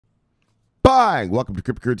Bang! Welcome to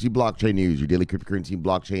Cryptocurrency Blockchain News, your daily cryptocurrency and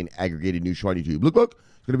blockchain aggregated news show on YouTube. Look, look,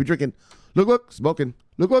 it's going to be drinking. Look, look, smoking.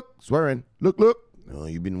 Look, look, swearing. Look, look. Oh,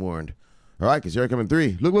 you've been warned. All right, because here I come in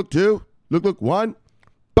 3. Look, look, 2. Look, look, 1.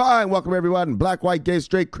 Bang! Welcome, everyone. Black, white, gay,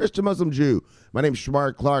 straight, Christian, Muslim, Jew. My name is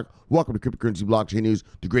Shomari Clarke. Welcome to Cryptocurrency Blockchain News,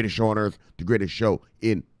 the greatest show on earth, the greatest show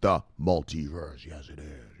in the multiverse. Yes, it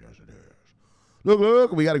is. Yes, it is. Look,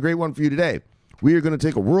 look, we got a great one for you today. We are going to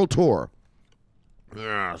take a world tour.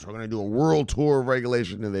 Yeah, so we're going to do a world tour of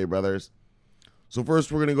regulation today, brothers. So first,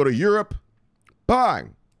 we're going to go to Europe.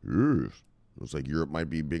 Bang! Yes. Looks like Europe might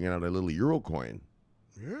be bringing out a little Eurocoin.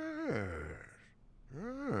 Yes.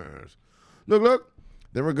 Yes. Look, look.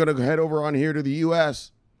 Then we're going to head over on here to the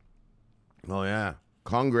U.S. Oh, yeah.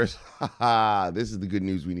 Congress. This is the good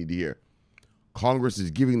news we need to hear. Congress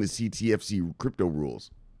is giving the CFTC crypto rules.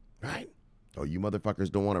 Right? Oh, you motherfuckers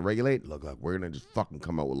don't want to regulate? Look, look, we're going to just fucking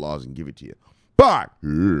come out with laws and give it to you. But,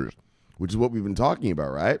 yes. Which is what we've been talking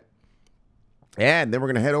about, right? And then we're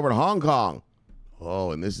going to head over to Hong Kong. Oh,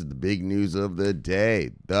 and this is the big news of the day.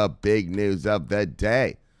 The big news of the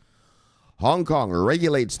day. Hong Kong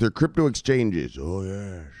regulates their crypto exchanges. Oh,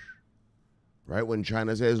 yes. Right when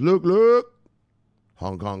China says, look, look.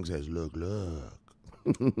 Hong Kong says, look, look.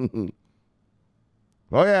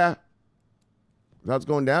 Oh, yeah. That's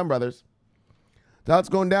going down, brothers. That's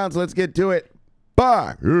going down, so let's get to it.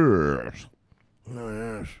 Bye. Yes. Oh,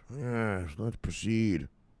 yes. Yes. Let's proceed.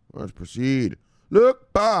 Let's proceed.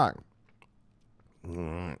 Look, bye. All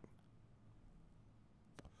right.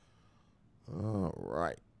 All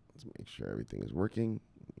right. Let's make sure everything is working.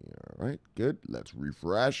 All right. Good. Let's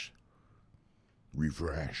refresh.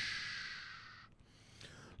 Refresh.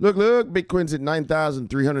 Look, look. Bitcoin's at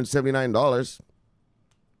 $9,379.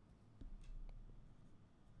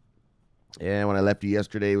 And when I left you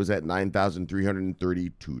yesterday, it was at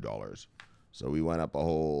 $9,332. So we went up a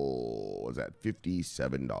whole, what was that,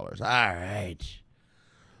 $57. All right.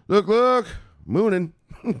 Look, look. Mooning.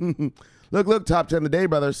 Look, look. Top 10 of the day,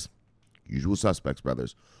 brothers. Usual suspects,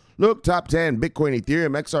 brothers. Look, top 10. Bitcoin,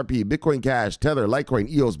 Ethereum, XRP, Bitcoin Cash, Tether, Litecoin,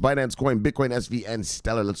 EOS, Binance Coin, Bitcoin SV, and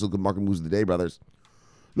Stellar. Let's look at market moves of the day, brothers.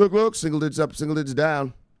 Look, look. Single digits up, single digits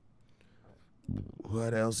down.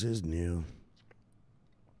 What else is new?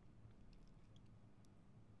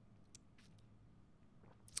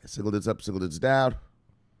 Single digits up, single digits down.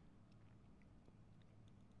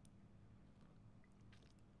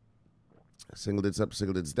 Single digits up,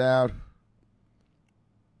 single digits down.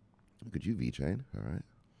 Look at you, V-Chain. All right.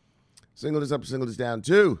 Single digits up, single digits down,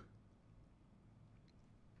 2.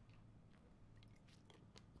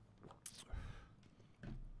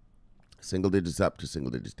 Single digits up to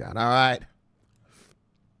single digits down. All right.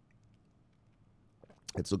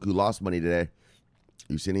 Let's look who lost money today.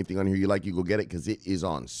 You see anything on here you like, you go get it because it is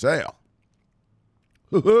on sale.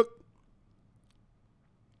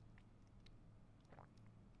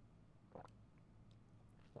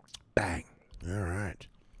 Bang. All right.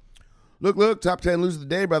 Look, look. Top 10 lose of the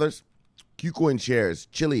day, brothers. Qcoin shares,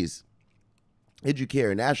 Chili's,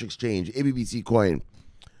 Educare, Nash Exchange, ABBC Coin,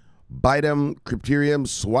 Bidem, Crypterium,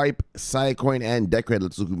 Swipe, Scicoin, and Decred.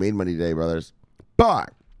 Let's look who made money today, brothers. Bye.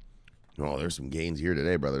 Oh, there's some gains here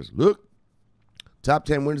today, brothers. Look. Top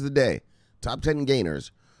 10 wins of the day. Top 10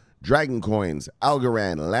 gainers. Dragon Coins,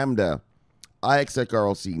 Algorand, Lambda,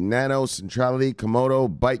 IXXRLC, Nano, Centrality, Komodo,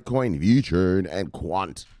 Bytecoin, V-Churn, and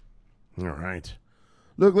Quant. All right.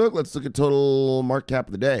 Look, look. Let's look at total market cap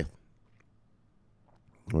of the day.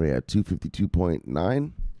 We're at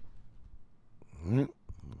 252.9. All right.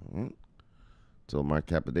 Total market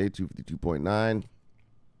cap of the day, 252.9.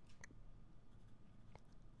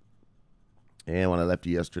 And when I left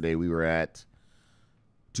you yesterday, we were at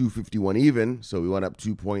 251 even, so we went up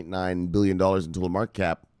 $2.9 billion in total market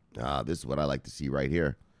cap. This is what I like to see right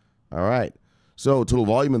here. All right. So total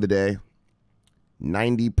volume of the day,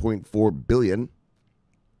 90.4 billion.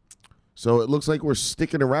 So it looks like we're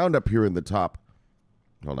sticking around up here in the top.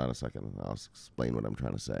 Hold on a second. I'll explain what I'm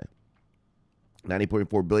trying to say.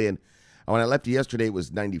 90.4 billion. And when I left you yesterday, it was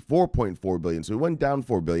 94.4 billion. So we went down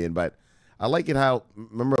 4 billion, but I like it how,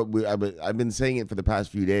 remember, I've been saying it for the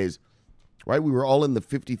past few days. Right, we were all in the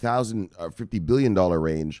 $50 billion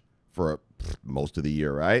range for most of the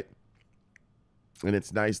year, right? And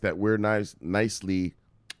it's nice that we're nicely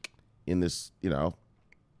in this, you know,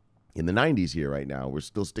 in the 90s here right now. We're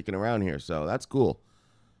still sticking around here, so that's cool.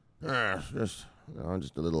 Just a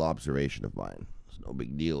little observation of mine. It's no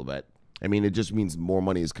big deal, but I mean, it just means more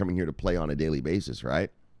money is coming here to play on a daily basis, right?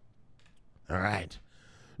 All right,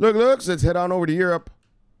 look, let's head on over to Europe.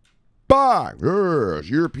 Bye. Yes.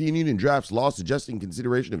 European Union drafts law suggesting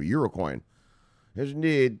consideration of a Eurocoin. Yes,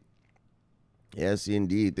 indeed. Yes,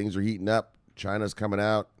 indeed. Things are heating up. China's coming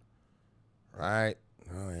out. Right?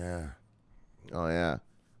 Oh, yeah. Oh, yeah.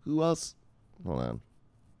 Who else? Hold on.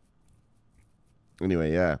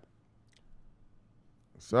 Anyway, yeah.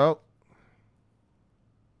 So,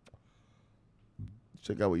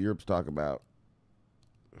 check out what Europe's talking about.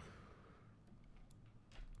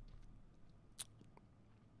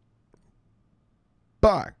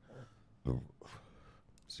 Bye. Oh,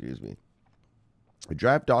 excuse me. A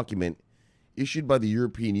draft document issued by the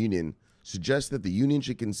European Union suggests that the Union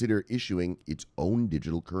should consider issuing its own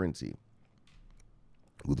digital currency.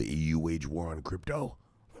 Will the EU wage war on crypto?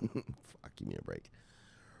 Fuck, give me a break.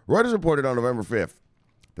 Reuters reported on November 5th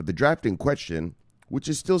that the draft in question, which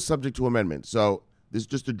is still subject to amendment. So this is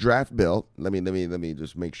just a draft bill. Let me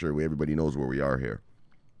just make sure everybody knows where we are here.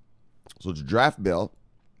 So it's a draft bill,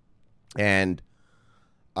 and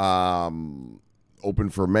open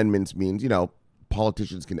for amendments means,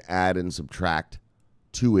 politicians can add and subtract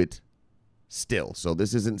to it still. So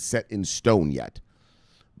this isn't set in stone yet,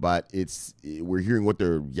 but we're hearing what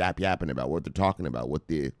they're yapping about, what they're talking about, what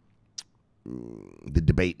the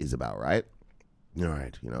debate is about, right? All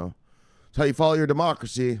right, it's how you follow your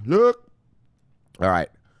democracy. Look. All right.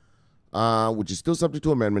 Which is still subject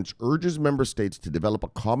to amendments, urges member states to develop a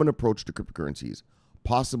common approach to cryptocurrencies,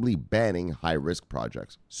 possibly banning high-risk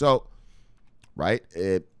projects. So, right,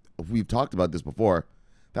 we've talked about this before.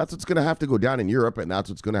 That's what's going to have to go down in Europe, and that's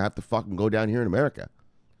what's going to have to fucking go down here in America.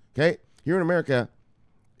 Okay? Here in America,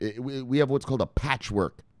 we have what's called a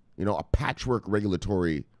patchwork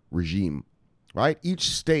regulatory regime, right? Each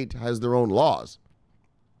state has their own laws,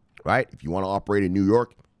 right? If you want to operate in New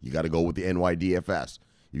York, you got to go with the NYDFS.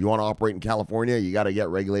 If you want to operate in California, you got to get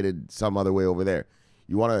regulated some other way over there.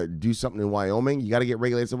 You want to do something in Wyoming, you got to get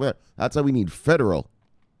regulated somewhere. That's why we need federal,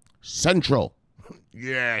 central.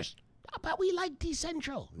 Yes. But we like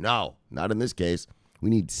decentral. No, not in this case. We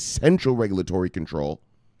need central regulatory control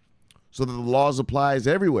so that the laws applies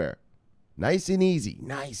everywhere. Nice and easy.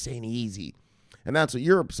 Nice and easy. And that's what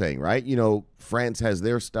Europe's saying, right? France has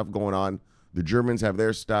their stuff going on. The Germans have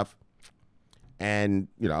their stuff. And,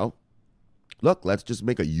 look, let's just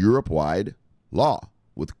make a Europe-wide law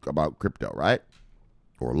about crypto, right?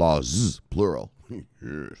 Or laws, plural.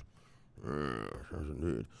 Yes.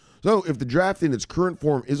 So if the draft in its current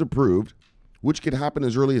form is approved, which could happen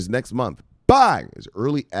as early as next month, bang, as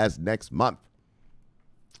early as next month.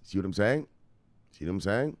 See what I'm saying?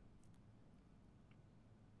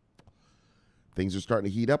 Things are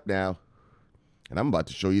starting to heat up now. And I'm about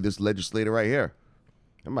to show you this legislator right here.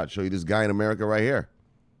 I'm about to show you this guy in America right here.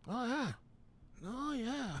 Oh, yeah. Oh,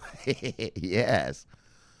 yeah. Yes.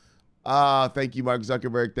 Thank you, Mark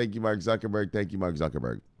Zuckerberg. Thank you, Mark Zuckerberg. Thank you, Mark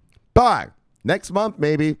Zuckerberg. Bye. Next month,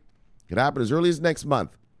 maybe. It could happen as early as next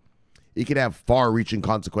month. It could have far-reaching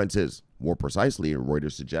consequences. More precisely,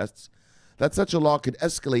 Reuters suggests that such a law could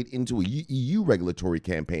escalate into a EU regulatory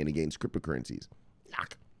campaign against cryptocurrencies.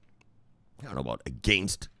 Yuck. I don't know about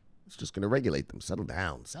against. It's just going to regulate them. Settle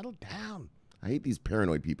down. Settle down. I hate these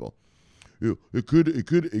paranoid people. It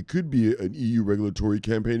could be an EU regulatory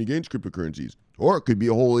campaign against cryptocurrencies. Or it could be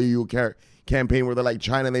a whole EU campaign where they're like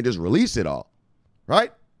China and they just release it all.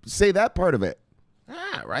 Right? Say that part of it.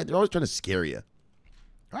 Right? They're always trying to scare you.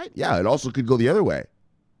 Right? Yeah, it also could go the other way.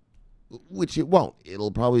 Which it won't.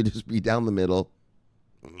 It'll probably just be down the middle.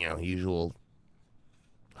 Usual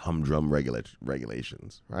humdrum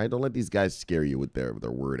regulations. Right? Don't let these guys scare you with their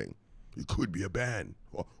wording. It could be a ban.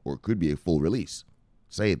 Or it could be a full release.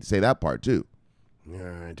 Say that part too. All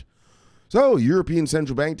right. So, European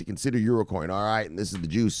Central Bank to consider Eurocoin. All right, and this is the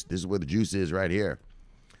juice. This is where the juice is right here.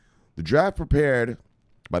 The draft prepared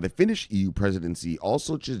by the Finnish EU presidency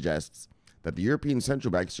also suggests that the European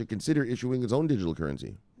Central Bank should consider issuing its own digital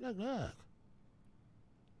currency. Look.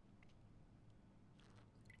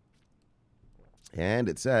 And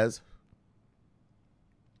it says,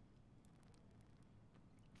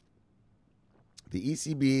 the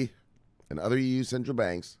ECB and other EU central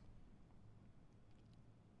banks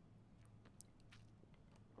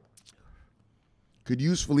could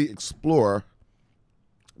usefully explore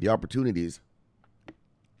the opportunities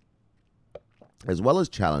as well as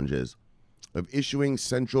challenges of issuing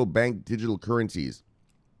central bank digital currencies,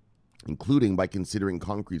 including by considering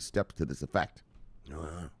concrete steps to this effect.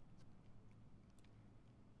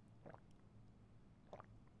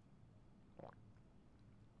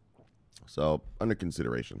 So, under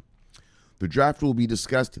consideration. The draft will be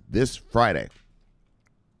discussed this Friday,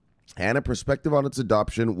 and a perspective on its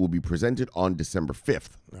adoption will be presented on December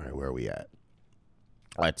 5th. All right, where are we at?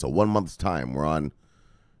 All right, so 1 month's time.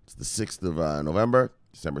 It's the 6th of November,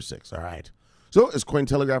 December 6th. All right. So, as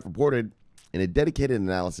Cointelegraph reported, in a dedicated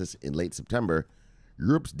analysis in late September,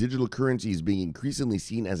 Europe's digital currency is being increasingly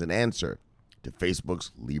seen as an answer to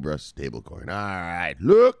Facebook's Libra stablecoin. All right,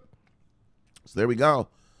 look. So there we go.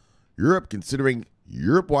 Europe considering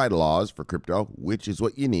Europe-wide laws for crypto, which is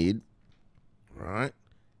what you need. All right.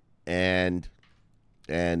 And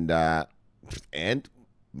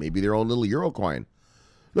maybe their own little Eurocoin.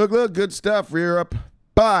 Look, good stuff for Europe.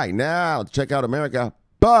 Buy now. Check out America.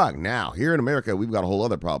 Buy now. Here in America, we've got a whole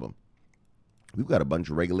other problem. We've got a bunch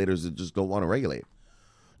of regulators that just don't want to regulate.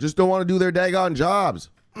 Just don't want to do their daggone jobs.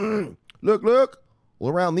 Look.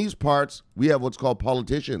 Well, around these parts, we have what's called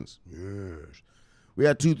politicians. Yes. We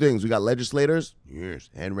got two things. We got legislators. Yes.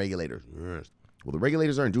 And regulators. Yes. Well, the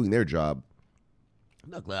regulators aren't doing their job.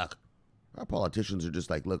 Look. Our politicians are just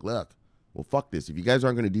like, look. Well, fuck this. If you guys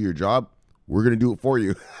aren't going to do your job, we're going to do it for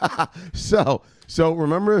you. So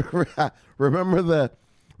remember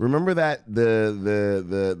that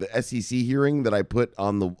the SEC hearing that I put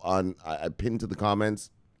I pinned to the comments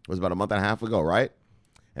was about a month and a half ago, right?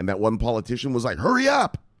 And that one politician was like, hurry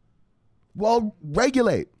up. Well,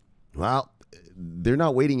 regulate. Well, they're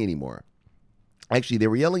not waiting anymore. Actually, they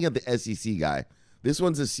were yelling at the SEC guy. This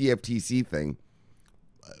one's a CFTC thing.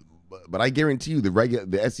 But I guarantee you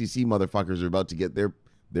the SEC motherfuckers are about to get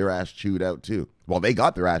their ass chewed out too. Well, they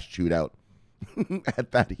got their ass chewed out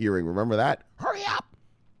at that hearing. Remember that? Hurry up.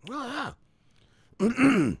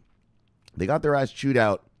 They got their ass chewed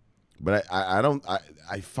out. But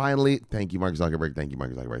I finally, thank you, Mark Zuckerberg. Thank you,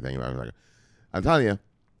 Mark Zuckerberg. I'm telling you,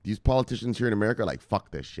 these politicians here in America are like, fuck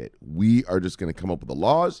this shit. We are just going to come up with the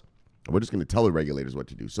laws, and we're just going to tell the regulators what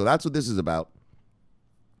to do. So that's what this is about.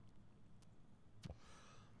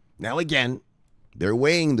 Now, again, they're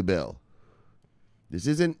weighing the bill. This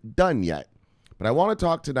isn't done yet. But I want to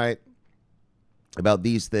talk tonight about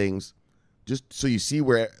these things just so you see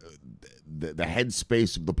where the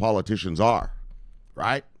headspace of the politicians are,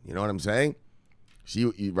 right? You know what I'm saying?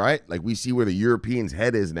 See, right? Like we see where the Europeans'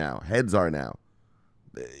 heads are now.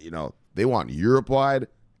 You know, they want Europe-wide,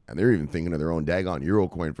 and they're even thinking of their own daggone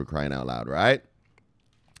Eurocoin for crying out loud, right?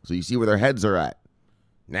 So you see where their heads are at.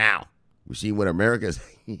 Now, we're seeing what America's,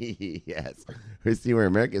 yes, we're seeing where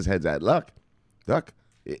America's head's at. Look,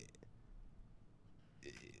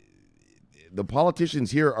 the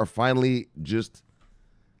politicians here are finally they're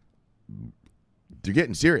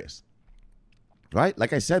getting serious. Right?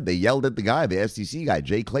 Like I said, they yelled at the guy, the FCC guy,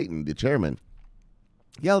 Jay Clayton, the chairman.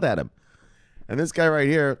 Yelled at him. And this guy right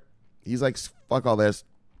here, he's like, fuck all this.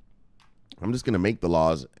 I'm just going to make the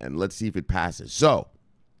laws, and let's see if it passes. So,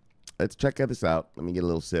 let's check this out. Let me get a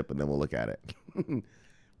little sip, and then we'll look at it.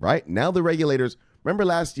 Right? Now the regulators, remember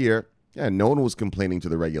last year, no one was complaining to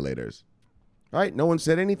the regulators. Right? No one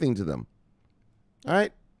said anything to them. All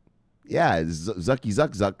right? Yeah,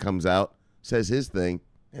 Zuck comes out, says his thing,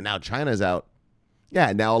 and now China's out.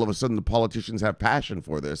 Yeah, now all of a sudden the politicians have passion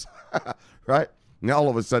for this, right? Now all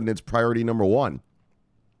of a sudden it's priority number one,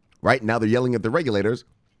 right? Now they're yelling at the regulators.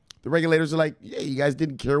 The regulators are like, yeah, you guys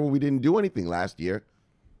didn't care when we didn't do anything last year.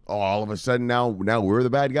 Oh, all of a sudden now we're the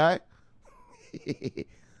bad guy?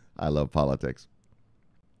 I love politics.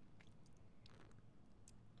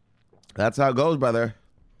 That's how it goes, brother,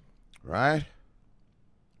 right?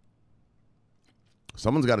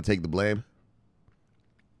 Someone's got to take the blame.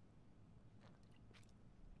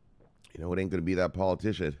 You know, it ain't going to be that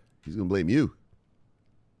politician. He's going to blame you.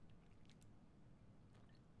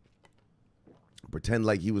 Pretend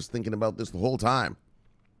like he was thinking about this the whole time.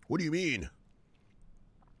 What do you mean?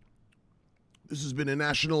 This has been a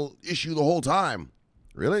national issue the whole time.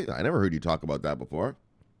 Really? I never heard you talk about that before.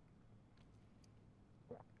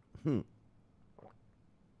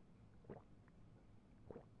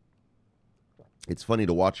 It's funny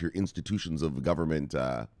to watch your institutions of government,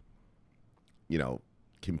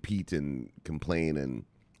 compete and complain and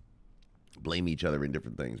blame each other in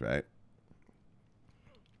different things, right?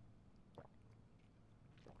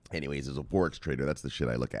 Anyways, as a Forex trader, that's the shit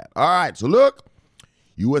I look at. All right, so look.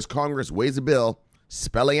 U.S. Congress weighs a bill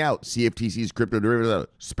spelling out CFTC's crypto derivatives.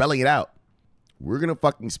 Spelling it out. We're going to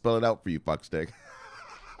fucking spell it out for you, fuckstick.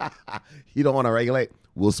 You don't want to regulate?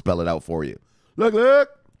 We'll spell it out for you. Look. And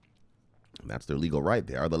that's their legal right.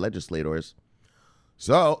 They are the legislators.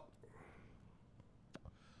 So,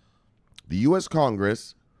 the U.S.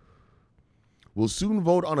 Congress will soon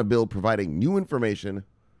vote on a bill providing new information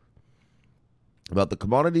about the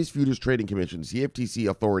Commodities Futures Trading Commission, CFTC,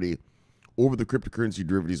 authority over the cryptocurrency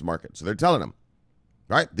derivatives market. So they're telling them,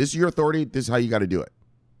 right, this is your authority. This is how you got to do it.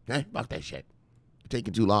 Okay? Fuck that shit. You're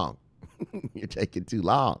taking too long. You're taking too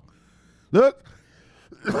long. Look.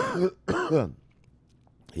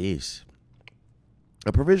 Jeez.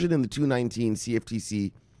 A provision in the 2019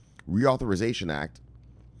 CFTC Reauthorization Act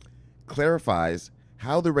clarifies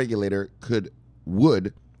how the regulator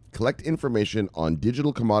would collect information on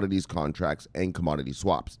digital commodities contracts and commodity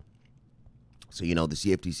swaps. So, the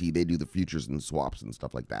CFTC, they do the futures and swaps and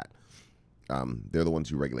stuff like that. They're the ones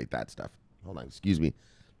who regulate that stuff. Hold on, excuse me.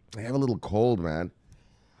 I have a little cold, man.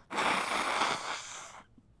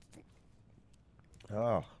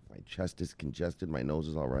 Oh, my chest is congested. My nose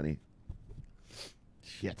is all runny.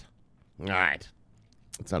 Shit. All right.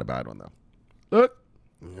 It's not a bad one, though. Look.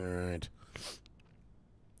 All right.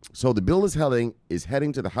 So the bill is heading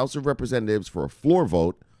to the House of Representatives for a floor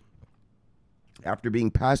vote after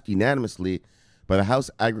being passed unanimously by the House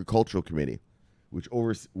Agricultural Committee, which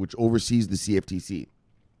oversees the CFTC.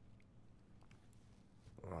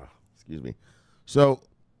 Excuse me. So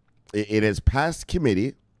it has passed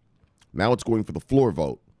committee. Now it's going for the floor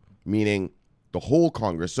vote, meaning the whole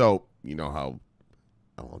Congress. So you know how,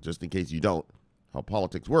 well, just in case you don't, how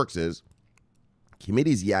politics works is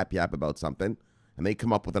committees yap about something and they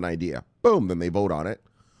come up with an idea. Boom, then they vote on it.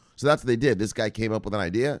 So that's what they did. This guy came up with an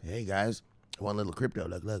idea. Hey, guys, I want a little crypto.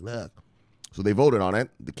 Look. So they voted on it,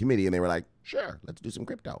 the committee, and they were like, sure, let's do some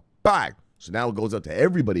crypto. Bye. So now it goes out to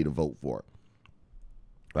everybody to vote for.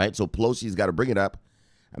 Right? So Pelosi's got to bring it up,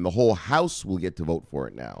 and the whole House will get to vote for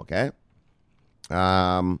it now, okay?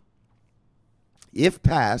 If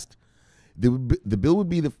passed, the bill would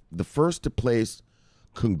be the first to place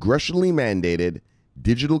congressionally mandated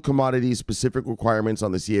digital commodities specific requirements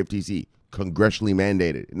on the CFTC. Congressionally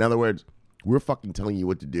mandated. In other words, we're fucking telling you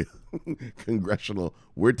what to do. Congressional,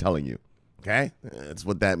 we're telling you. Okay? That's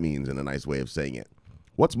what that means in a nice way of saying it.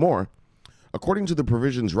 What's more, according to the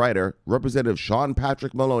provisions writer, Representative Sean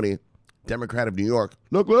Patrick Maloney, Democrat of New York,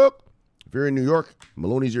 look, if you're in New York,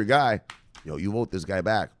 Maloney's your guy. You vote this guy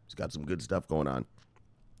back. He's got some good stuff going on.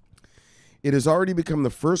 It has already become the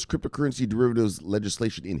first cryptocurrency derivatives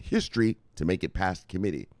legislation in history to make it past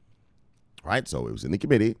committee. All right, so it was in the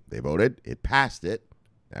committee. They voted. It passed it.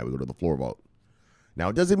 Now we go to the floor vote. Now,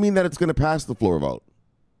 it doesn't mean that it's going to pass the floor vote.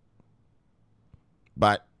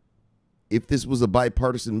 But if this was a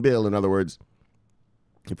bipartisan bill, in other words,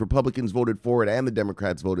 if Republicans voted for it and the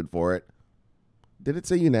Democrats voted for it, did it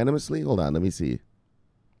say unanimously? Hold on, let me see.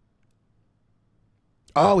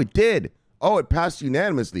 Oh, it did. Oh, it passed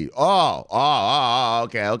unanimously. Oh,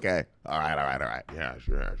 okay. All right. Yes.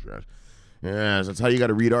 Yes, that's how you got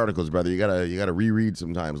to read articles, brother. You got to reread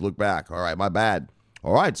sometimes. Look back. All right, my bad.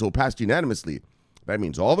 All right, so it passed unanimously. That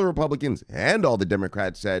means all the Republicans and all the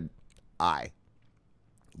Democrats said aye.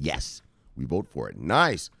 Yes, we vote for it.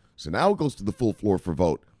 Nice. So now it goes to the full floor for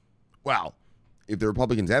vote. Well, if the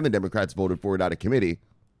Republicans and the Democrats voted for it out of committee,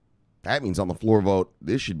 that means on the floor vote,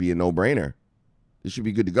 this should be a no-brainer. This should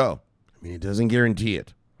be good to go. I mean, it doesn't guarantee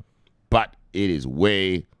it, but it is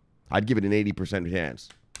I'd give it an 80% chance.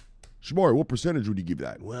 Shomari, what percentage would you give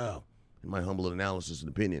that? Well, in my humble analysis and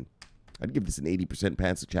opinion, I'd give this an 80%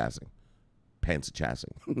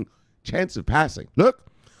 chance of passing. Look.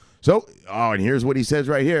 So, and here's what he says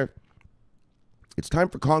right here. It's time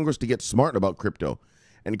for Congress to get smart about crypto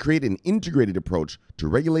and create an integrated approach to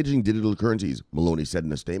regulating digital currencies, Maloney said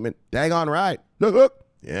in a statement. Dang on right. Look.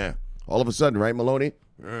 Yeah. All of a sudden, right, Maloney?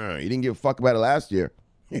 You didn't give a fuck about it last year.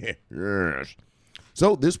 Yes.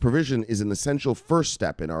 So this provision is an essential first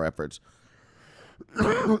step in our efforts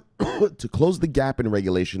to close the gap in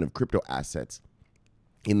regulation of crypto assets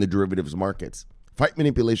in the derivatives markets, fight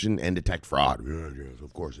manipulation, and detect fraud. Yes,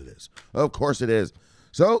 of course it is. Of course it is.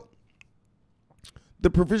 So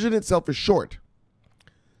the provision itself is short,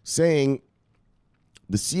 saying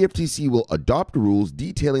the CFTC will adopt rules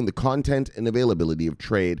detailing the content and availability of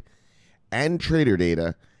trade and trader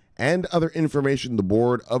data and other information the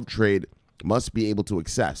Board of Trade must be able to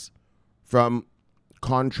access from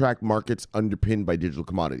contract markets underpinned by digital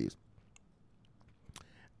commodities.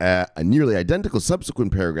 A nearly identical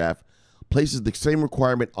subsequent paragraph places the same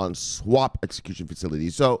requirement on swap execution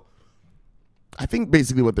facilities. So I think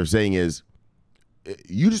basically what they're saying is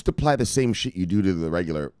you just apply the same shit you do to the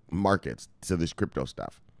regular markets to this crypto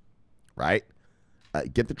stuff, right?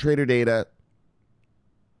 Get the trader data.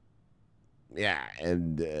 Yeah,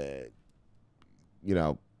 and,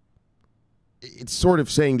 it's sort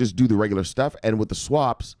of saying just do the regular stuff. And with the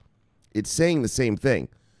swaps, it's saying the same thing.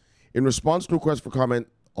 In response to request for comment,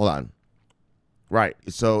 hold on. Right,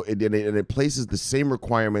 so it places the same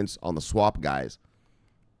requirements on the swap guys.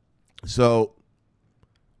 So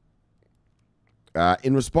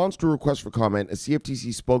in response to a request for comment, a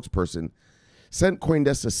CFTC spokesperson sent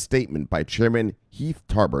CoinDesk a statement by Chairman Heath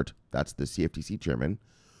Tarbert, that's the CFTC chairman,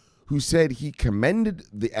 who said he commended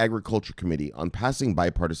the Agriculture Committee on passing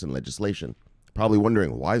bipartisan legislation. Probably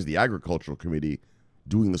wondering, why is the Agricultural Committee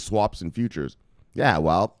doing the swaps and futures? Yeah,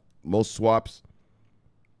 well, most swaps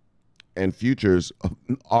and futures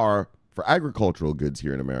are for agricultural goods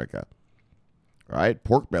here in America. All right?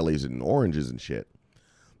 Pork bellies and oranges and shit.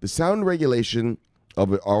 The sound regulation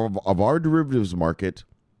of our derivatives market,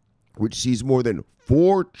 which sees more than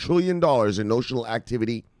 $4 trillion in notional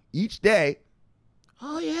activity each day.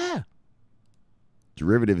 Oh, yeah.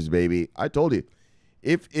 Derivatives, baby. I told you.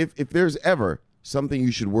 If there's ever something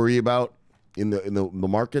you should worry about in the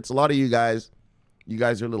markets, a lot of you guys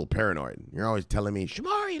are a little paranoid. You're always telling me,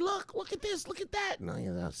 Shomari, look at this, look at that.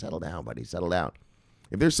 No, settle down, buddy, settle down.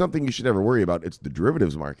 If there's something you should ever worry about, it's the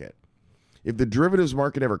derivatives market. If the derivatives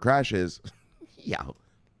market ever crashes,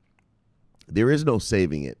 there is no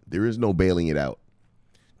saving it. There is no bailing it out.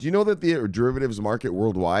 Do you know that the derivatives market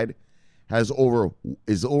worldwide is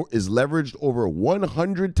leveraged over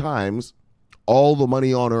 100 times all the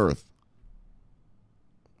money on Earth?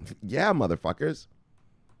 Yeah, motherfuckers.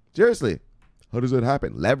 Seriously. How does that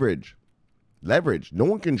happen? Leverage. No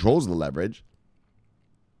one controls the leverage.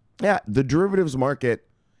 Yeah, the derivatives market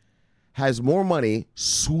has more money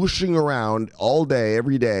swooshing around all day,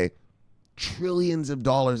 every day, trillions of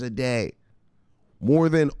dollars a day, more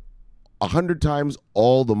than 100 times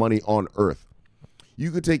all the money on Earth.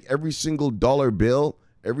 You could take every single dollar bill,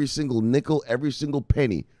 every single nickel, every single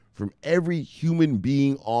penny from every human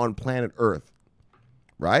being on planet Earth,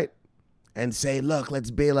 right? And say, look,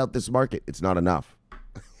 let's bail out this market. It's not enough.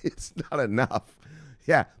 It's not enough.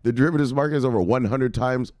 Yeah, the derivatives market is over 100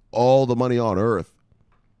 times all the money on Earth.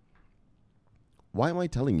 Why am I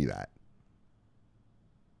telling you that?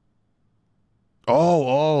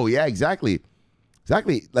 Oh, yeah, exactly.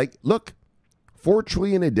 Exactly. Like, look, $4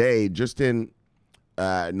 trillion a day just in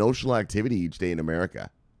notional activity each day in America.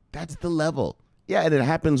 That's the level. Yeah, and it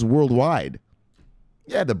happens worldwide.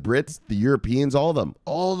 Yeah, the Brits, the Europeans, all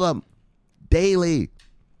of them, daily.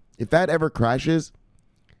 If that ever crashes,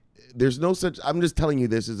 there's no such, I'm just telling you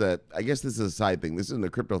this I guess this is a side thing. This isn't a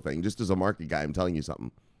crypto thing. Just as a market guy, I'm telling you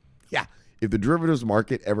something. Yeah, if the derivatives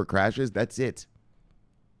market ever crashes, that's it.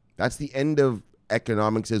 That's the end of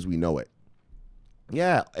economics as we know it.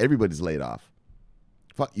 Yeah, everybody's laid off.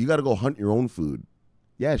 Fuck, you got to go hunt your own food.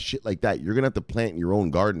 Yeah, shit like that. You're going to have to plant your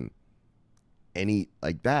own garden and eat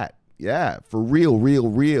like that. Yeah, for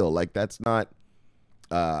real. Like, that's not,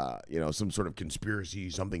 some sort of conspiracy,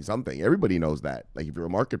 something. Everybody knows that. Like, if you're a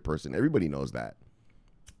market person, everybody knows that.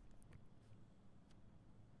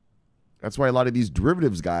 That's why a lot of these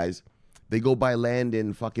derivatives guys, they go buy land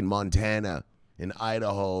in fucking Montana and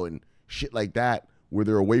Idaho and shit like that, where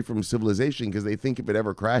they're away from civilization because they think if it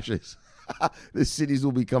ever crashes, the cities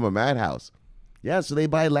will become a madhouse. Yeah, so they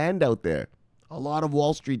buy land out there. A lot of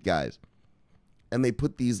Wall Street guys. And they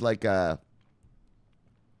put these like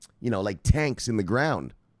tanks in the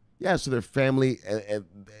ground. Yeah, so their family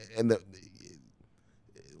and the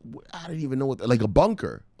I don't even know what, like a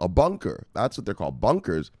bunker. That's what they're called,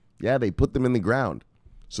 bunkers. Yeah, they put them in the ground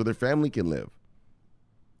so their family can live.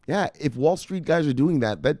 Yeah, if Wall Street guys are doing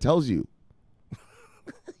that, that tells you.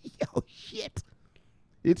 Yo, shit.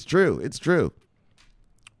 It's true.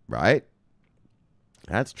 Right?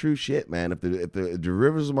 That's true shit, man. If the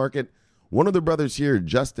derivatives market, one of the brothers here,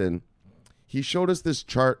 Justin, he showed us this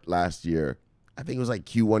chart last year. I think it was like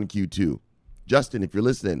Q1, Q2. Justin, if you're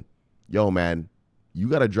listening, yo, man, you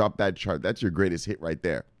got to drop that chart. That's your greatest hit right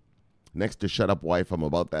there. Next to Shut Up Wife, I'm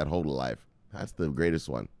About That Whole Life. That's the greatest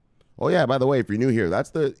one. Oh, yeah, by the way, if you're new here, that's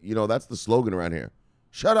the slogan around here.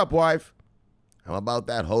 Shut up, wife. I'm about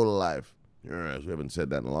that whole life. Yes, we haven't said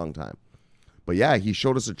that in a long time. But yeah, he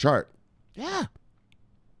showed us a chart. Yeah.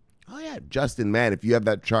 Oh, yeah. Justin, man, if you have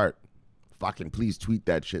that chart, fucking please tweet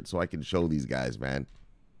that shit so I can show these guys, man.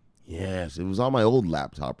 Yes, it was on my old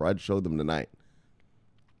laptop, or I'd show them tonight.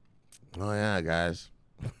 Oh, yeah, guys.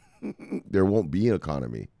 There won't be an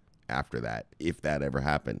economy after that, if that ever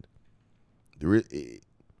happened. There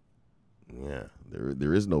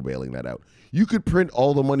is no bailing that out. You could print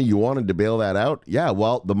all the money you wanted to bail that out. Yeah,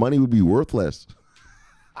 well, the money would be worthless.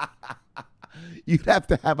 You'd have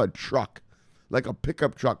to have a truck, like a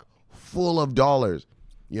pickup truck full of dollars,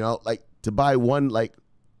 like to buy one like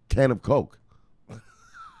can of Coke.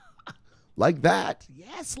 Like that.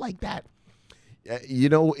 Yes, like that.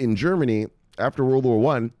 In Germany, after World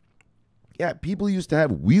War I, yeah, people used to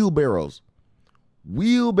have wheelbarrows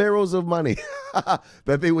of money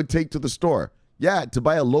that they would take to the store. Yeah, to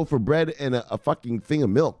buy a loaf of bread and a fucking thing of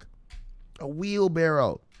milk. A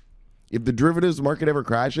wheelbarrow. If the derivatives market ever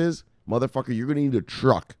crashes, motherfucker, you're going to need a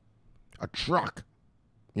truck. A truck.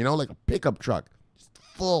 Like a pickup truck. Just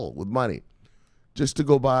full with money. Just to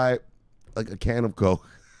go buy like a can of Coke.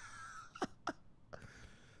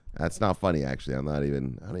 That's not funny, actually. I don't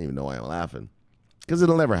even know why I'm laughing. Because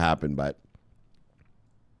it'll never happen, but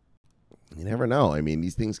You never know. I mean,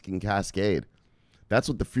 these things can cascade. That's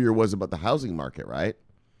what the fear was about the housing market, right?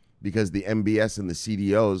 Because the MBS and the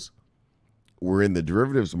CDOs were in the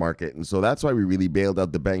derivatives market. And so that's why we really bailed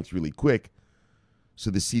out the banks really quick. So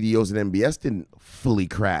the CDOs and MBS didn't fully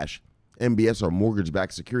crash. MBS are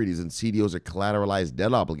mortgage-backed securities and CDOs are collateralized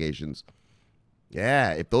debt obligations.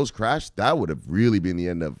 Yeah, if those crashed, that would have really been the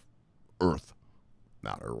end of Earth.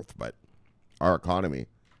 Not Earth, but our economy.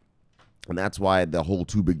 And that's why the whole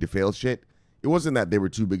too big to fail shit, it wasn't that they were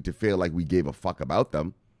too big to fail like we gave a fuck about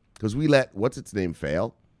them. Because we let, what's its name,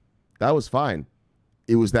 fail. That was fine.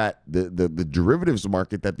 It was that the derivatives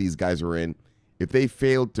market that these guys were in, if they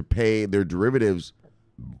failed to pay their derivatives,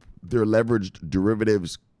 their leveraged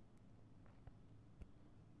derivatives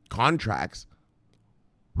contracts,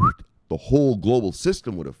 the whole global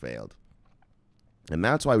system would have failed. And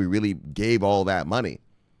that's why we really gave all that money,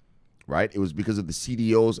 right? It was because of the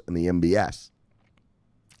CDOs and the MBS.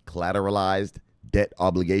 Collateralized debt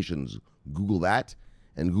obligations. Google that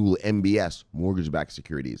and Google MBS, mortgage-backed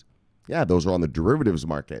securities. Yeah, those are on the derivatives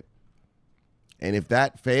market. And if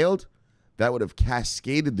that failed, that would have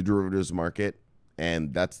cascaded the derivatives market,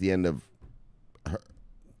 and that's the end of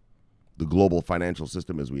the global financial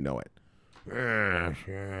system as we know it. There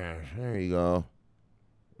you go.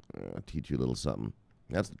 I'll teach you a little something.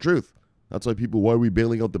 That's the truth. That's why why are we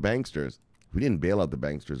bailing out the banksters? We didn't bail out the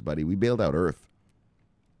banksters, buddy. We bailed out Earth.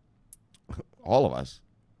 All of us.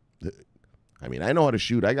 I mean, I know how to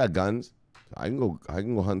shoot. I got guns. I can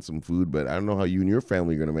go hunt some food, but I don't know how you and your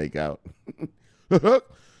family are going to make out.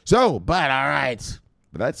 So, but all right.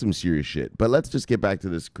 But that's some serious shit. But let's just get back to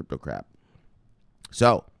this crypto crap.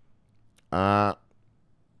 So, what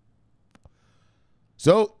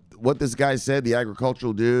this guy said, the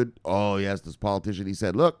agricultural dude, oh, yes, this politician, he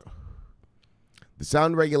said, look, the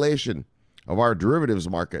sound regulation of our derivatives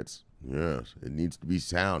markets, yes, it needs to be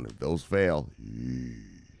sound. If those fail,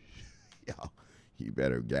 yeah, you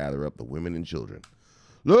better gather up the women and children.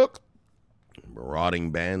 Look,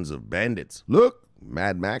 marauding bands of bandits. Look,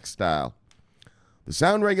 Mad Max style. The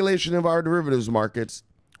sound regulation of our derivatives markets,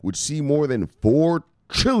 which see more than 4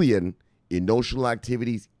 trillion in notional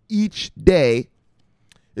activities each day,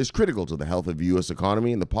 is critical to the health of the U.S.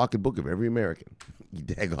 economy and the pocketbook of every American. You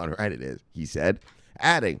daggone right it is, he said,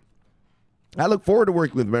 adding, I look forward to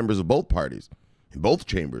working with members of both parties in both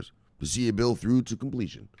chambers to see a bill through to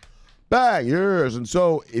completion. Bang, yes. And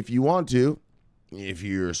so if you want to, if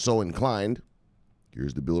you're so inclined,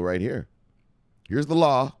 here's the bill right here. Here's the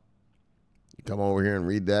law. You come over here and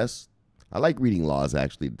read this. I like reading laws,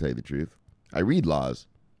 actually, to tell you the truth. I read laws.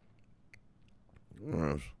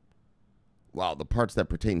 Well, the parts that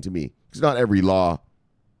pertain to me. Because not every law,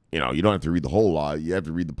 you don't have to read the whole law. You have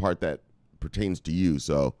to read the part that pertains to you.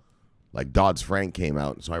 So, like Dodd-Frank came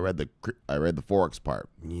out, so I read the Forex part.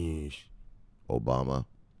 Yeesh. Obama.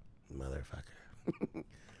 Motherfucker.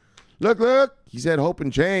 Look, he said hope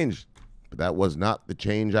and change. But that was not the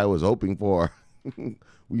change I was hoping for. We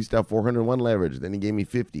used to have 401 leverage. Then he gave me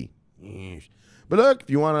 50. Yeesh. But look, if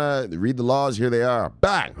you want to read the laws, here they are.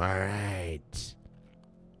 Bang. All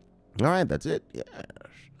right, that's it. Yes.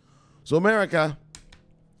 So America,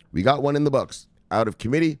 we got one in the books. Out of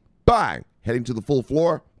committee. Bang. Heading to the full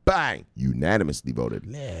floor. Bang. Unanimously voted.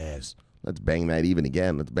 Yes. Let's bang that even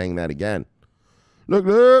again. Let's bang that again. Look.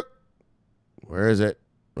 Where is it?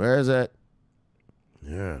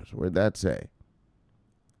 Yes, where'd that say?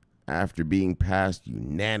 After being passed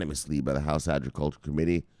unanimously by the House Agriculture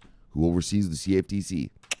Committee, who oversees the CFTC.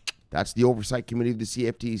 That's the Oversight Committee of the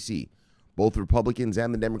CFTC. Both Republicans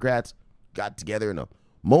and the Democrats got together in a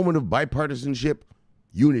moment of bipartisanship,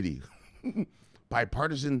 unity.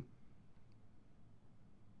 Bipartisan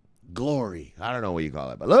glory. I don't know what you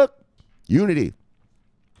call it, but look, unity.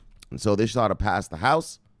 And so this ought to pass the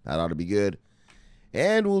House. That ought to be good.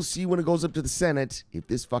 And we'll see when it goes up to the Senate if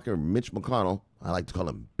this fucker Mitch McConnell, I like to call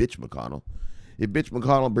him Bitch McConnell, if Bitch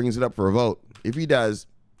McConnell brings it up for a vote. If he does,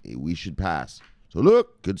 we should pass. So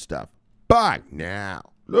look, good stuff. Bang!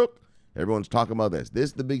 Now, look, everyone's talking about this. This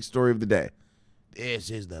is the big story of the day. This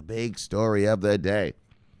is the big story of the day.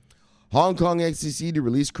 Hong Kong SEC to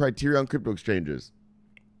release criteria on crypto exchanges.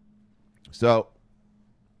 So,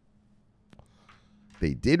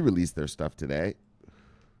 they did release their stuff today.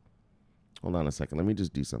 Hold on a second. Let me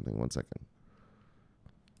just do something. 1 second.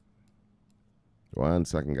 1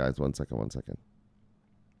 second, guys. 1 second.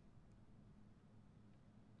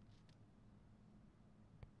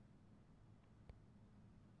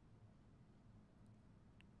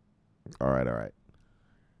 All right.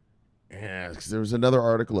 Yeah, because there was another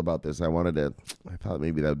article about this. I thought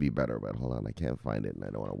maybe that would be better, but hold on. I can't find it, and I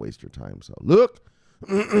don't want to waste your time. So, look.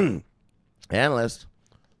 Analyst.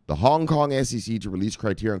 the Hong Kong SEC to release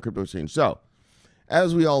criteria on crypto exchange. So,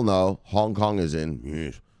 as we all know, Hong Kong is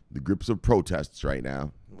in the grips of protests right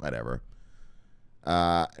now. Whatever.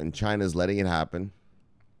 And China's letting it happen.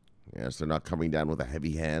 Yes, they're not coming down with a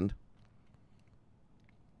heavy hand.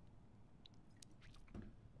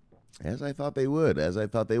 As I thought they would.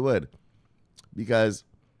 Because,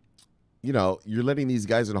 you're letting these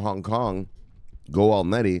guys in Hong Kong go all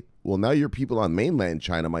nutty. Well, now your people on mainland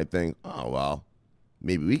China might think, oh, well,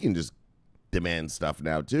 maybe we can just demand stuff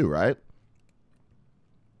now too, right?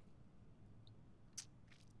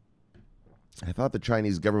 I thought the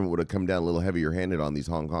Chinese government would have come down a little heavier handed on these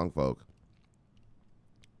Hong Kong folk.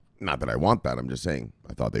 Not that I want that. I'm just saying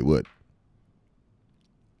I thought they would.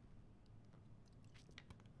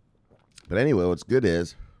 But anyway, what's good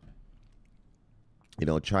is,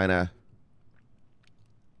 China,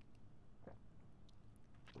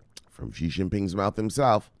 from Xi Jinping's mouth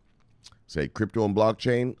himself, say crypto and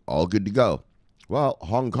blockchain, all good to go. Well,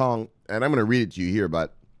 Hong Kong, and I'm going to read it to you here,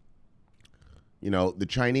 but, the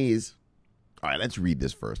Chinese, all right, let's read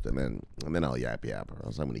this first, and then I'll yap, or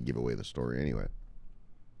else I'm going to give away the story anyway.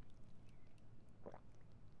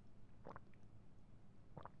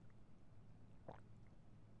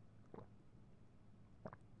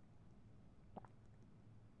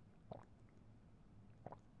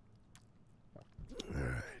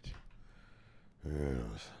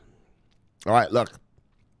 All right, look.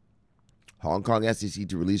 Hong Kong SEC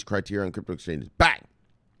to release criteria on crypto exchanges. Bang!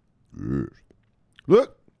 Yes.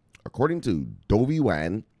 Look, according to Dovey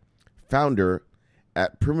Wan, founder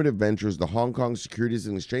at Primitive Ventures, the Hong Kong Securities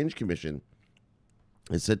and Exchange Commission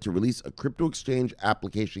is set to release a crypto exchange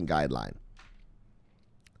application guideline.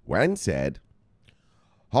 Wan said,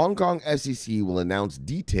 Hong Kong SEC will announce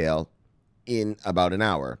detail in about an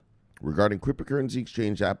hour regarding cryptocurrency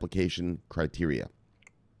exchange application criteria.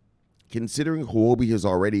 Considering Huobi has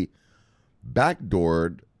already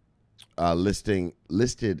backdoored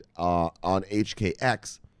listed on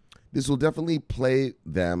HKX, this will definitely play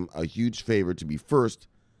them a huge favor to be first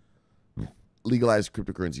legalized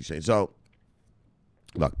cryptocurrency exchange. So,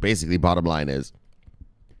 look, basically, bottom line is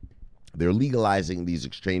they're legalizing these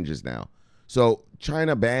exchanges now. So,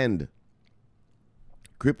 China banned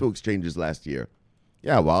crypto exchanges last year.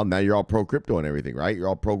 Yeah, well, now you're all pro-crypto and everything, right? You're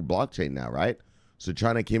all pro-blockchain now, right? So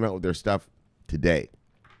China came out with their stuff today.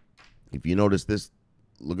 If you notice this,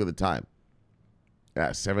 look at the time.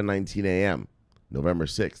 7:19 a.m., November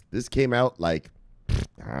 6th. This came out like,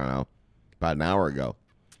 I don't know, about an hour ago.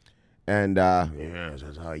 And,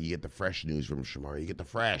 that's how you get the fresh news from Shomari. You get the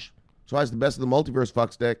fresh. So it's the best of the multiverse,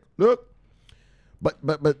 fuckstick. Look. But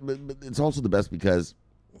it's also the best because,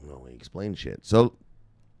 we explain shit. So,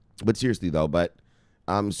 but seriously, though,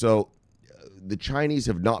 the Chinese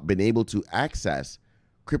have not been able to access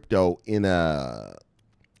crypto in a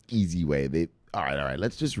easy way. All right,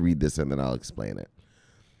 let's just read this and then I'll explain it.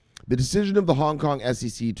 The decision of the Hong Kong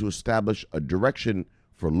SEC to establish a direction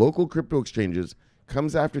for local crypto exchanges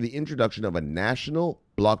comes after the introduction of a national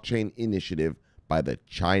blockchain initiative by the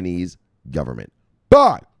Chinese government.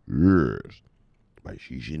 By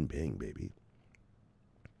Xi Jinping, baby.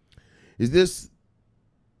 Is this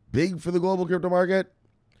big for the global crypto market?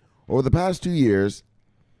 Over the past 2 years,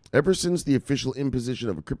 ever since the official imposition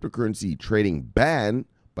of a cryptocurrency trading ban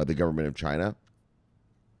by the government of China,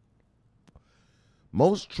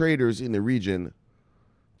 most traders in the region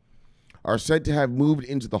are said to have moved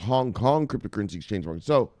into the Hong Kong cryptocurrency exchange market.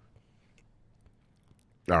 So,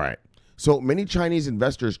 all right. So many Chinese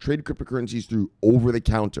investors trade cryptocurrencies through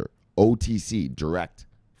over-the-counter, OTC, direct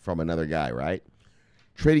from another guy, right?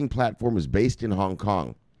 Trading platform is based in Hong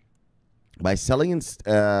Kong. By selling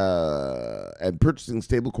and purchasing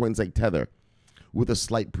stablecoins like Tether with a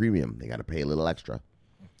slight premium, they got to pay a little extra.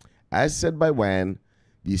 As said by Wan,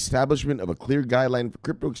 the establishment of a clear guideline for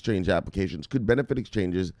crypto exchange applications could benefit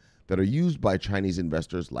exchanges that are used by Chinese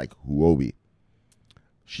investors like Huobi.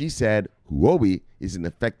 She said Huobi is an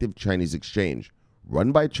effective Chinese exchange.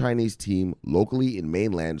 Run by Chinese team locally in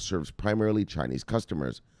mainland, serves primarily Chinese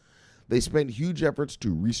customers. They spent huge efforts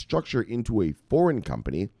to restructure into a foreign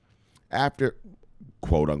company after,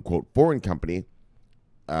 quote-unquote, foreign company,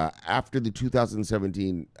 after the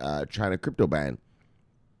 2017 China crypto ban.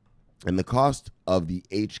 And the cost of the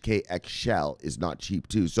HKX shell is not cheap,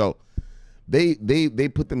 too. So they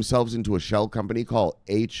put themselves into a shell company called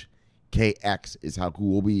HKX, is how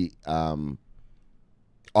Huobi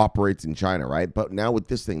operates in China, right? But now with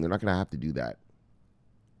this thing, they're not going to have to do that.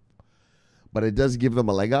 But it does give them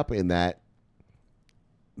a leg up in that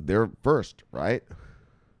they're first, right?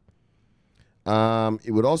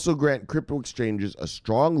 It would also grant crypto exchanges a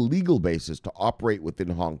strong legal basis to operate within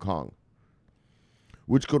Hong Kong.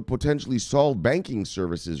 which could potentially solve banking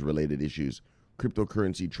services related issues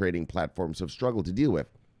cryptocurrency trading platforms have struggled to deal with.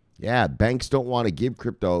 Yeah, banks don't want to give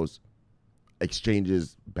cryptos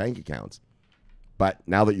exchanges bank accounts. But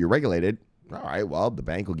now that you're regulated, all right, well, the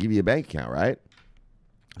bank will give you a bank account, right?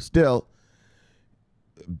 Still,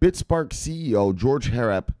 BitSpark CEO George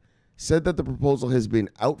Harrop said that the proposal has been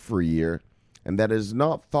out for a year and that it is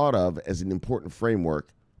not thought of as an important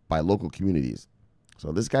framework by local communities.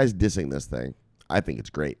 So this guy's dissing this thing. I think it's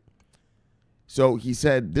great. So he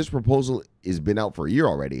said this proposal has been out for a year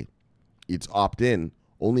already. It's opt-in,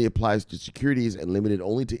 only applies to securities and limited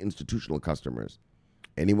only to institutional customers.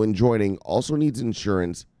 Anyone joining also needs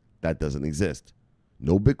insurance that doesn't exist.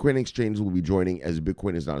 No Bitcoin exchange will be joining as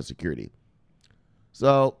Bitcoin is not a security.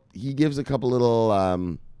 So he gives a couple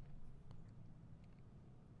little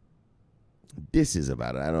disses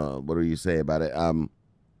about it. I don't know. What do you say about it?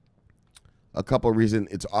 A couple of reasons.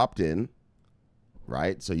 It's opt-in,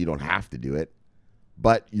 right? So you don't have to do it.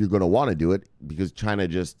 But you're going to want to do it because China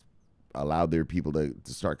just allowed their people to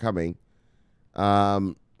start coming.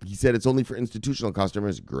 He said it's only for institutional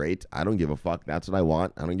customers. Great. I don't give a fuck. That's what I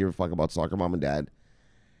want. I don't give a fuck about soccer mom and dad.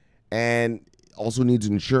 And also needs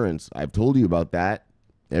insurance. I've told you about that.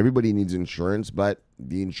 Everybody needs insurance, but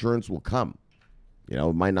the insurance will come. You know,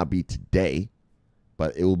 it might not be today,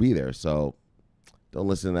 but it will be there. So don't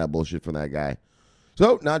listen to that bullshit from that guy.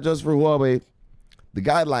 So not just for Huawei. The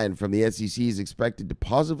guideline from the SEC is expected to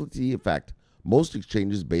positively affect most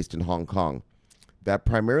exchanges based in Hong Kong that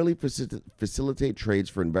primarily facilitate trades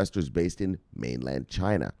for investors based in mainland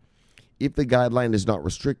China, if the guideline is not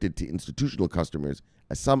restricted to institutional customers,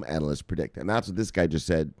 as some analysts predict. And that's what this guy just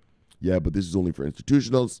said. Yeah, but this is only for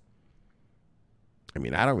institutionals. I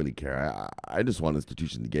mean, I don't really care. I just want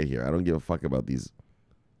institutions to get here. I don't give a fuck about these.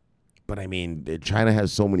 But I mean, China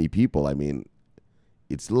has so many people. I mean,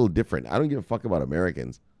 it's a little different. I don't give a fuck about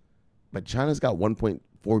Americans. But China's got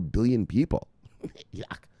 1.4 billion people.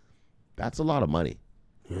 Yuck. That's a lot of money.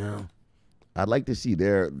 Yeah. I'd like to see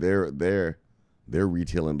their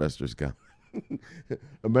retail investors come.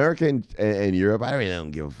 America and Europe, I really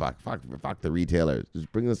don't give a fuck. Fuck the retailers.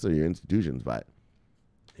 Just bring us to your institutions. But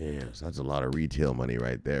yes, that's a lot of retail money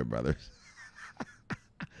right there, brothers.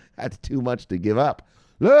 That's too much to give up.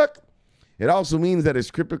 Look, it also means that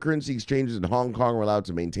as cryptocurrency exchanges in Hong Kong are allowed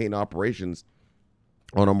to maintain operations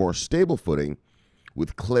on a more stable footing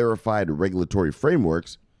with clarified regulatory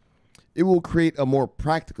frameworks, it will create a more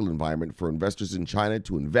practical environment for investors in China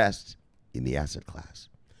to invest in the asset class.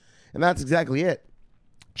 And that's exactly it.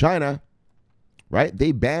 China, right?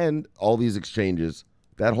 They banned all these exchanges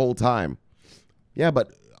that whole time. Yeah,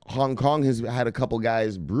 but Hong Kong has had a couple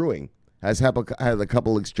guys brewing, had a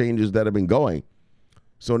couple exchanges that have been going.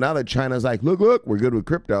 So now that China's like, look, we're good with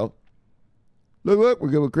crypto. Look, we're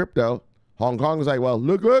good with crypto. Hong Kong's like, well,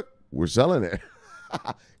 look, we're selling it.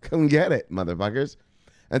 Come get it, motherfuckers.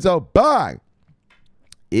 And so, bang,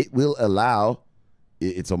 it will allow,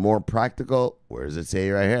 it's a more practical, where does it say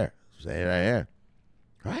right here? Say it right here.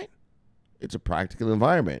 Right? It's a practical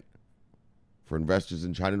environment for investors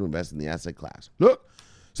in China to invest in the asset class. Look,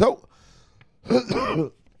 so,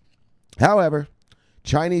 however,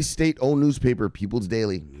 Chinese state-owned newspaper People's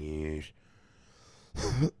Daily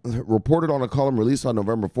reported on a column released on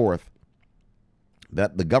November 4th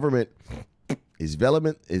that the government is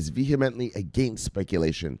vehemently against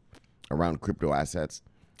speculation around crypto assets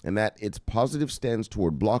and that its positive stance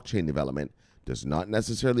toward blockchain development does not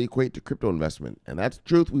necessarily equate to crypto investment. And that's the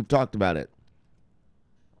truth. We've talked about it.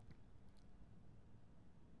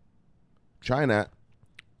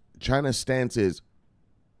 China's stance is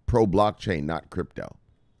pro-blockchain, not crypto,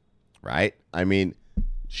 right? I mean,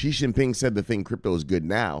 Xi Jinping said the thing crypto is good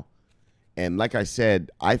now. And like I said,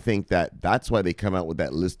 I think that that's why they come out with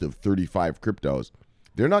that list of 35 cryptos.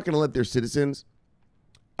 They're not going to let their citizens,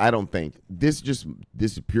 I don't think. This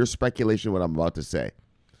is pure speculation, what I'm about to say.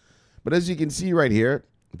 But as you can see right here,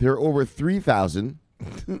 there are over 3,000.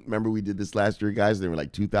 Remember we did this last year, guys? There were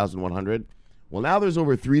like 2,100. Well, now there's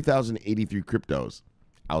over 3,083 cryptos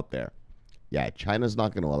out there. Yeah, China's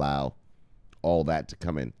not going to allow all that to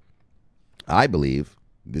come in. I believe,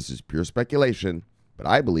 this is pure speculation, but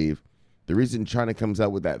I believe the reason China comes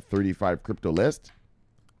out with that 35 crypto list,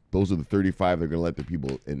 those are the 35 they're going to let the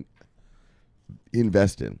people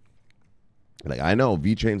invest in. Like, I know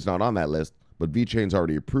VeChain's not on that list, but VeChain's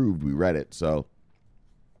already approved. We read it, so.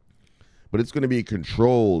 But it's going to be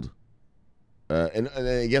controlled. And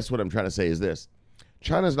I guess what I'm trying to say is this.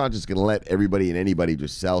 China's not just going to let everybody and anybody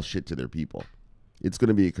just sell shit to their people. It's going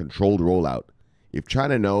to be a controlled rollout. If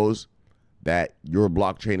China knows that your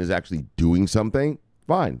blockchain is actually doing something,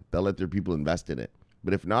 fine. They'll let their people invest in it.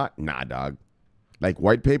 But if not, nah, dog. Like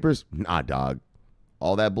white papers? Nah, dog.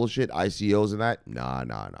 All that bullshit, ICOs and that? Nah.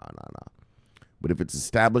 But if it's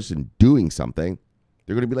established and doing something,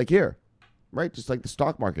 they're going to be like, here, right? Just like the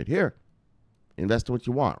stock market. Here, invest in what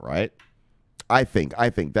you want, right? I think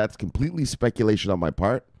that's completely speculation on my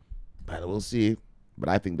part, but we'll see. But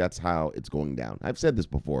I think that's how it's going down. I've said this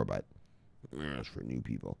before, but it's for new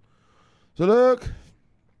people. So look,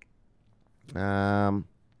 again,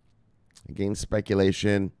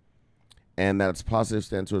 speculation, and that's positive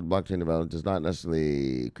stance toward blockchain development does not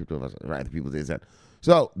necessarily crypto investment. Right, the People's Daily said.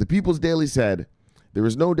 So the People's Daily said there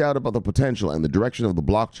is no doubt about the potential and the direction of the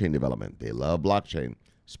blockchain development. They love blockchain.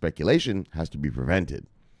 Speculation has to be prevented.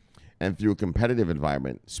 And through a competitive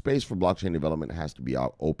environment, space for blockchain development has to be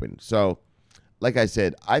open. So, like I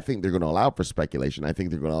said, I think they're going to allow for speculation. I think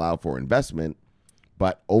they're going to allow for investment,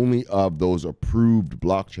 but only of those approved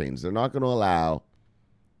blockchains. They're not going to allow,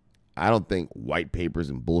 I don't think, white papers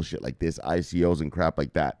and bullshit like this, ICOs and crap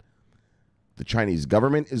like that. The Chinese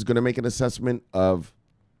government is going to make an assessment of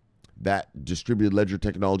that distributed ledger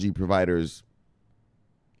technology provider's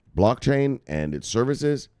blockchain and its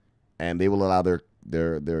services, and they will allow their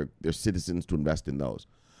citizens to invest in those.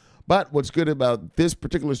 But what's good about this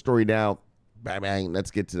particular story now, bang, bang,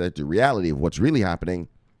 let's get to the reality of what's really happening.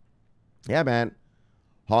 Yeah, man.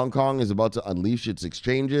 Hong Kong is about to unleash its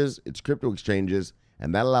exchanges, its crypto exchanges,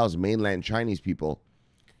 and that allows mainland Chinese people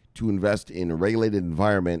to invest in a regulated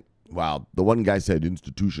environment. Wow, the one guy said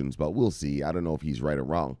institutions, but we'll see. I don't know if he's right or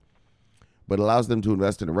wrong. But it allows them to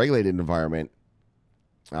invest in a regulated environment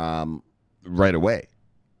right away,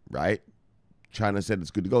 right? China said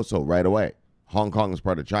it's good to go, so right away. Hong Kong is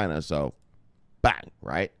part of China, so bang,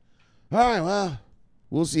 right? All right, well,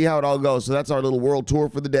 we'll see how it all goes. So that's our little world tour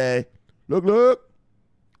for the day. Look.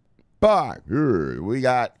 Bang. Here we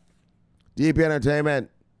got DP Entertainment.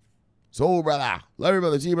 Soul Brother. Love you,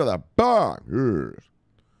 brother. See you, brother. Bang. Here.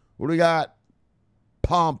 What do we got?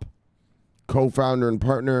 Pomp, co-founder and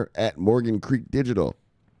partner at Morgan Creek Digital.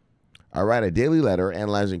 I write a daily letter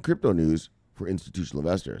analyzing crypto news for institutional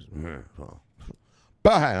investors.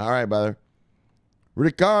 Bang. All right, brother.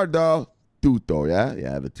 Ricardo Tuto, yeah?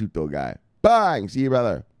 Yeah, the Tuto guy. Bang. See you,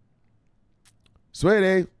 brother.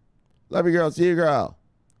 Sweetie. Love you, girl. See you, girl.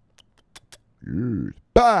 Yes.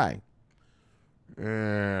 Bang.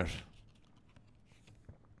 Yes.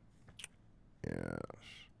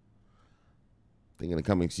 Thinking of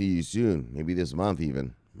coming see you soon. Maybe this month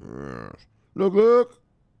even. Yes. Look.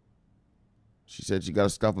 She said she got to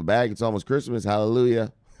stuff a bag. It's almost Christmas.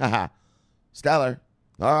 Hallelujah. Haha. Stellar.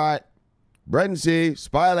 All right. Bread and C.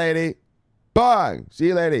 Spy lady. Bang. See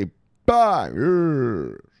you, lady. Bang.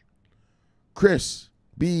 Yes. Chris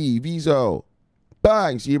B. Vizo.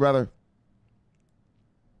 Bang. See you, brother.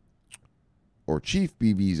 Or Chief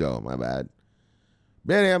B. Vizo. My bad.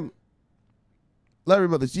 Baniam. Love you,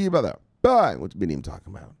 brother. See you, brother. Bang. What's Baniam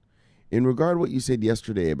talking about? In regard to what you said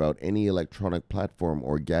yesterday about any electronic platform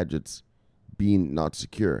or gadgets being not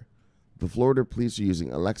secure, the Florida police are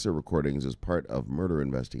using Alexa recordings as part of murder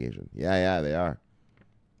investigation. Yeah, they are.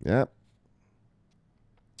 Yep.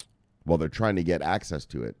 Well, they're trying to get access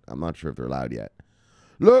to it. I'm not sure if they're allowed yet.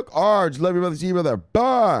 Look, Arj, love you, brother. See you, brother.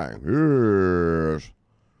 Bang. Yes.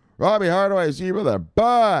 Robbie Hardaway, see you, brother.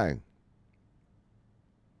 Bang.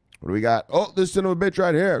 What do we got? Oh, this son of a bitch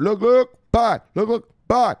right here. Look. Bang. Look.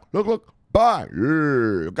 Bang. Look. Bang.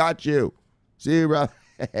 Yeah. Got you. See you, brother.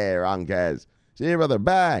 Hey, wrong guys. See you, brother.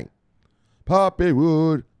 Bang. Poppy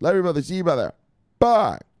Wood. Love you, brother. See you, brother.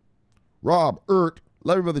 Bang. Rob Ert.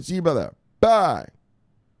 Love you, brother. See you, brother. Bang.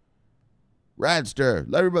 Radster.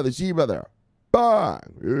 Love you, brother. See you, brother. Bang.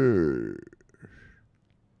 Yeah.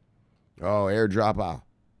 Oh, airdropper.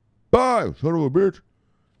 Bang. Son of a bitch.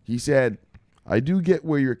 He said, I do get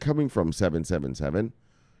where you're coming from, 777.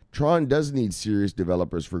 Tron does need serious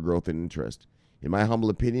developers for growth and interest. In my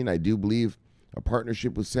humble opinion, I do believe a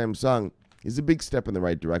partnership with Samsung is a big step in the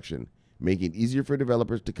right direction, making it easier for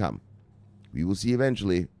developers to come. We will see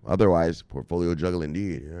eventually. Otherwise, portfolio juggle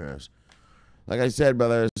indeed. Yes. Like I said,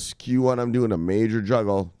 brothers, Q1, I'm doing a major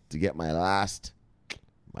juggle to get my last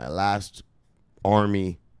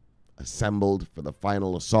army assembled for the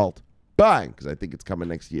final assault. Bang, because I think it's coming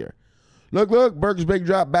next year. Look, Burke's big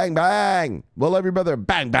drop, bang, bang. Well, love you, brother,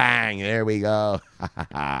 bang, bang. There we go.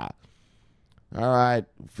 All right,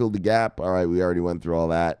 fill the gap. All right, we already went through all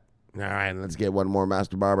that. All right, let's get one more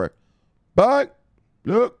Master Barber. Bang,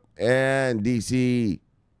 look, and DC,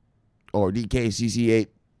 or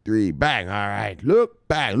DKCC83, bang. All right, look,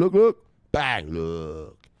 bang, look, bang,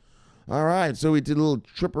 look. All right, so we did a little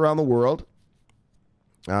trip around the world.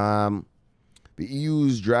 The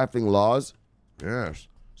EU's drafting laws. Yes.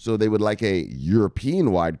 So they would like a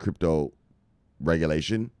European-wide crypto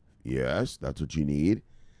regulation. Yes, that's what you need.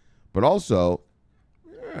 But also,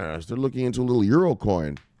 yes, they're looking into a little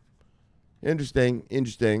Eurocoin.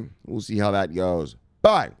 Interesting. We'll see how that goes.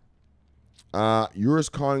 But U.S.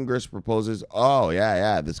 Congress proposes,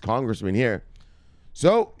 this congressman here.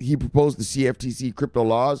 So he proposed the CFTC crypto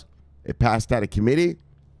laws. It passed out of committee.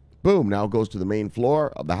 Boom. Now it goes to the main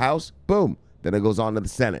floor of the House. Boom. Then it goes on to the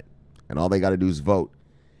Senate. And all they got to do is vote.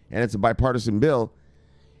 And it's a bipartisan bill.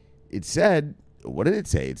 It said, what did it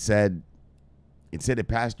say? It said it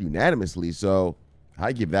passed unanimously. So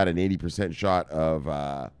I give that an 80% shot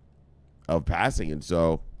of passing. And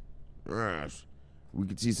so we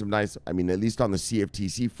could see some nice, at least on the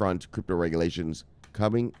CFTC front, crypto regulations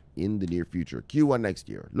coming in the near future. Q1 next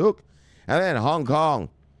year. Look. And then Hong Kong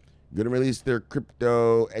going to release their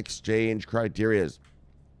crypto exchange criterias.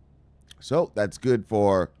 So that's good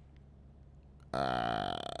for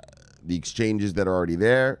the exchanges that are already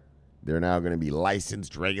there. They're now going to be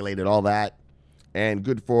licensed, regulated, all that. And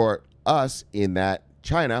good for us in that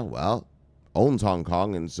China, owns Hong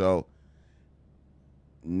Kong. And so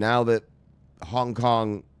now that Hong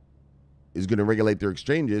Kong is going to regulate their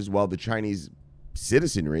exchanges, while the Chinese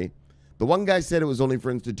citizenry, the one guy said it was only for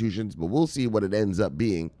institutions, but we'll see what it ends up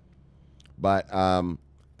being. But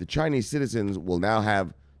the Chinese citizens will now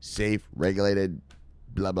have safe, regulated,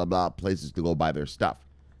 blah, blah, blah, places to go buy their stuff.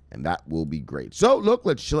 And that will be great. So, look,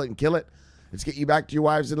 let's chill it and kill it. Let's get you back to your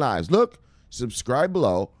wives and lives. Look, subscribe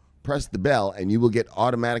below, press the bell, and you will get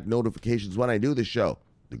automatic notifications when I do the show.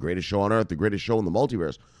 The greatest show on earth, the greatest show in the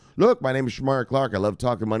multiverse. Look, my name is Shomari Clarke. I love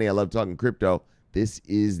talking money. I love talking crypto. This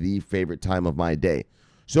is the favorite time of my day.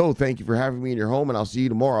 So, thank you for having me in your home, and I'll see you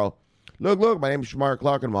tomorrow. Look, my name is Shomari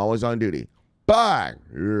Clarke, and I'm always on duty. Bye.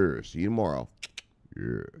 Yes, see you tomorrow.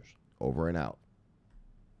 Yes, over and out.